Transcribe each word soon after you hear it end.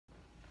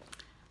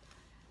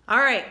All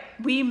right,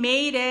 we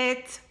made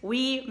it.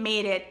 We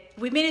made it.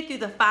 We made it through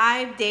the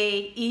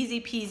 5-day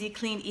easy peasy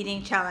clean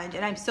eating challenge,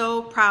 and I'm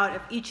so proud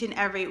of each and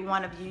every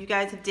one of you. You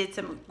guys have did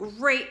some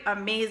great,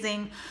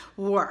 amazing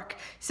work.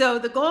 So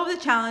the goal of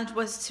the challenge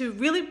was to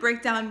really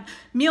break down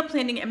meal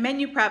planning and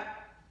menu prep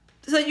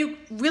so you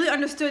really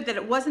understood that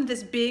it wasn't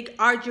this big,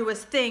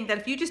 arduous thing, that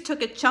if you just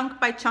took it chunk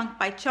by chunk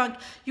by chunk,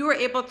 you were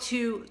able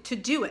to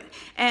do it.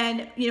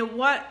 And you know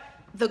what?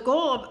 The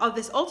goal of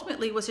this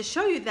ultimately was to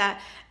show you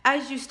that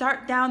as you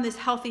start down this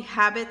healthy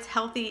habits,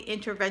 healthy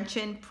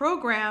intervention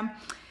program,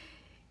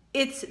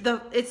 it's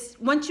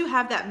once you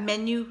have that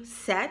menu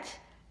set,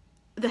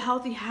 the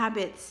healthy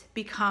habits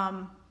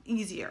become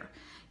easier.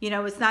 You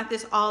know, it's not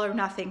this all or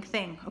nothing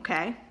thing,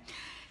 okay?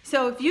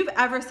 So if you've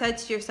ever said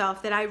to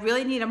yourself that I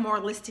really need a more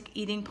holistic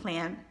eating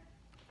plan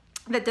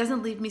that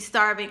doesn't leave me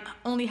starving,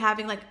 only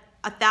having like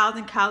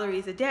 1,000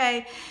 calories a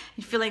day,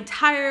 you're feeling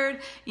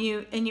tired,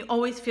 and you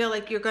always feel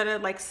like you're gonna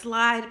like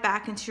slide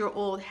back into your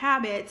old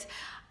habits,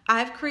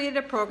 I've created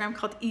a program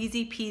called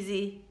Easy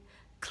Peasy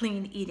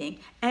Clean Eating.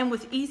 And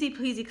with Easy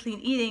Peasy Clean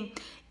Eating,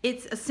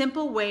 it's a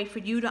simple way for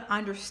you to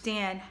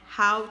understand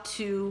how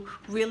to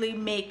really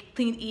make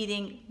clean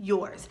eating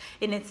yours.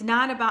 And it's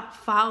not about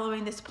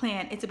following this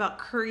plan, it's about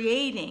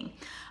creating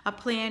a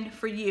plan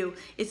for you.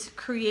 It's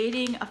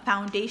creating a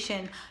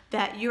foundation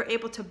that you're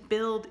able to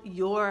build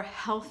your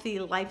healthy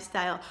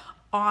lifestyle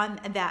on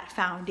that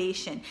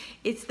foundation.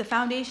 It's the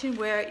foundation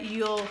where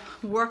you'll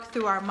work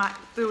through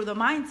the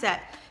mindset.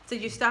 So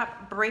you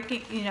stop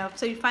breaking,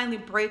 so you finally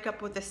break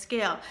up with the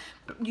scale.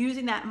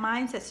 Using that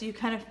mindset so you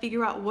kind of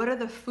figure out what are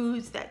the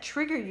foods that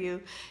trigger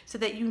you so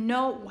that you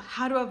know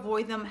how to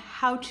avoid them,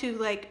 how to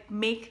like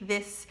make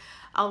this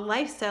a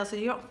lifestyle so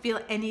you don't feel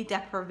any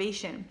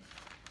deprivation.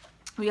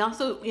 We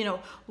also,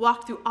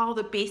 walk through all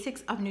the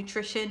basics of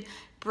nutrition,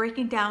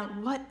 breaking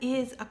down what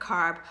is a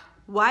carb,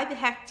 why the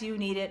heck do you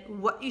need it,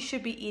 what you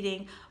should be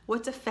eating,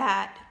 what's a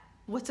fat,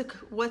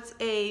 what's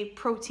a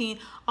protein,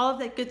 all of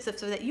that good stuff,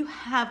 so that you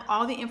have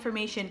all the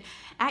information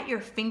at your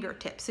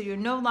fingertips. So you're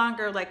no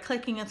longer like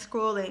clicking and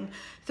scrolling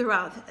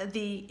throughout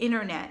the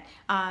internet.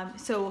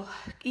 So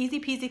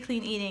Easy Peasy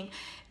Clean Eating,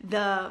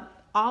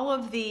 all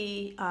of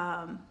the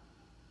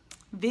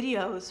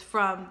videos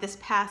from this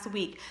past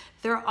week,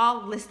 they're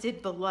all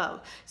listed below.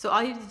 So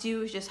all you have to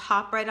do is just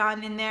hop right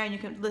on in there and you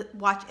can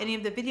watch any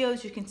of the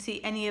videos, you can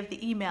see any of the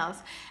emails.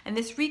 And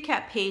this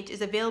recap page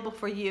is available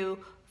for you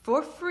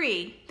for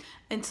free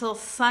until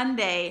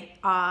Sunday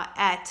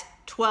at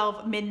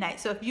 12 midnight.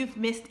 So if you've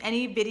missed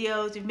any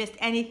videos, you've missed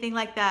anything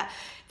like that,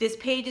 this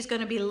page is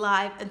going to be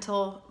live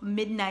until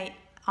midnight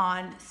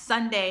on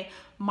Sunday,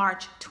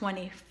 March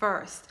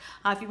 21st.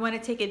 If you want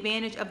to take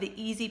advantage of the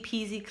Easy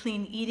Peasy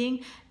Clean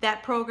Eating,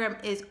 that program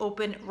is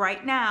open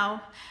right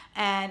now.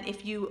 And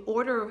if you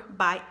order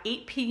by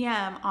 8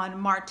 p.m. on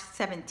March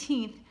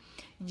 17th,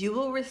 you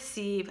will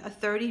receive a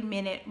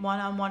 30-minute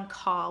one-on-one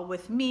call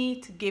with me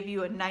to give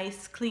you a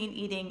nice clean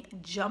eating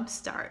jump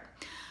start.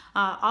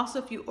 Also,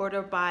 if you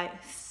order by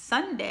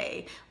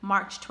Sunday,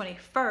 March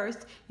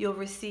 21st, you'll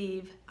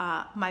receive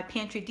my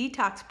Pantry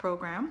Detox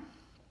program,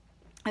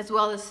 as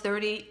well as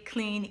 30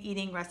 clean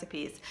eating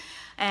recipes.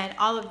 And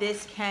all of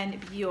this can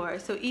be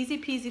yours. So Easy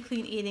Peasy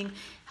Clean Eating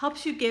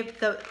helps you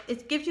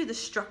it gives you the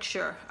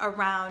structure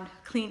around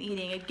clean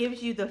eating. It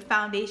gives you the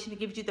foundation, it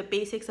gives you the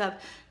basics of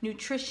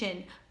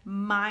nutrition,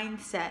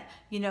 mindset,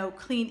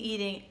 clean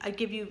eating.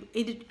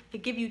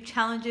 It give you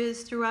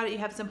challenges throughout it. You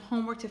have some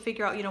homework to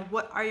figure out,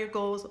 what are your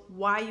goals,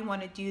 why you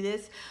want to do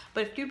this.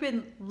 But if you've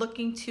been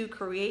looking to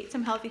create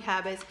some healthy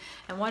habits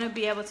and want to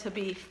be able to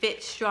be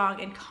fit, strong,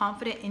 and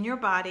confident in your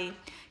body,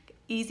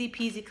 Easy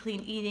Peasy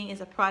Clean Eating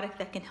is a product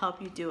that can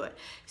help you do it.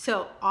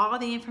 So all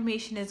the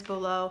information is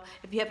below.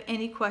 If you have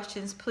any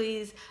questions,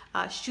 please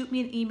shoot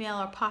me an email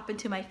or pop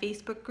into my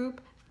Facebook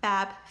group,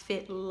 Fab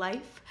Fit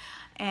Life,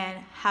 and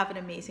have an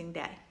amazing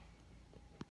day.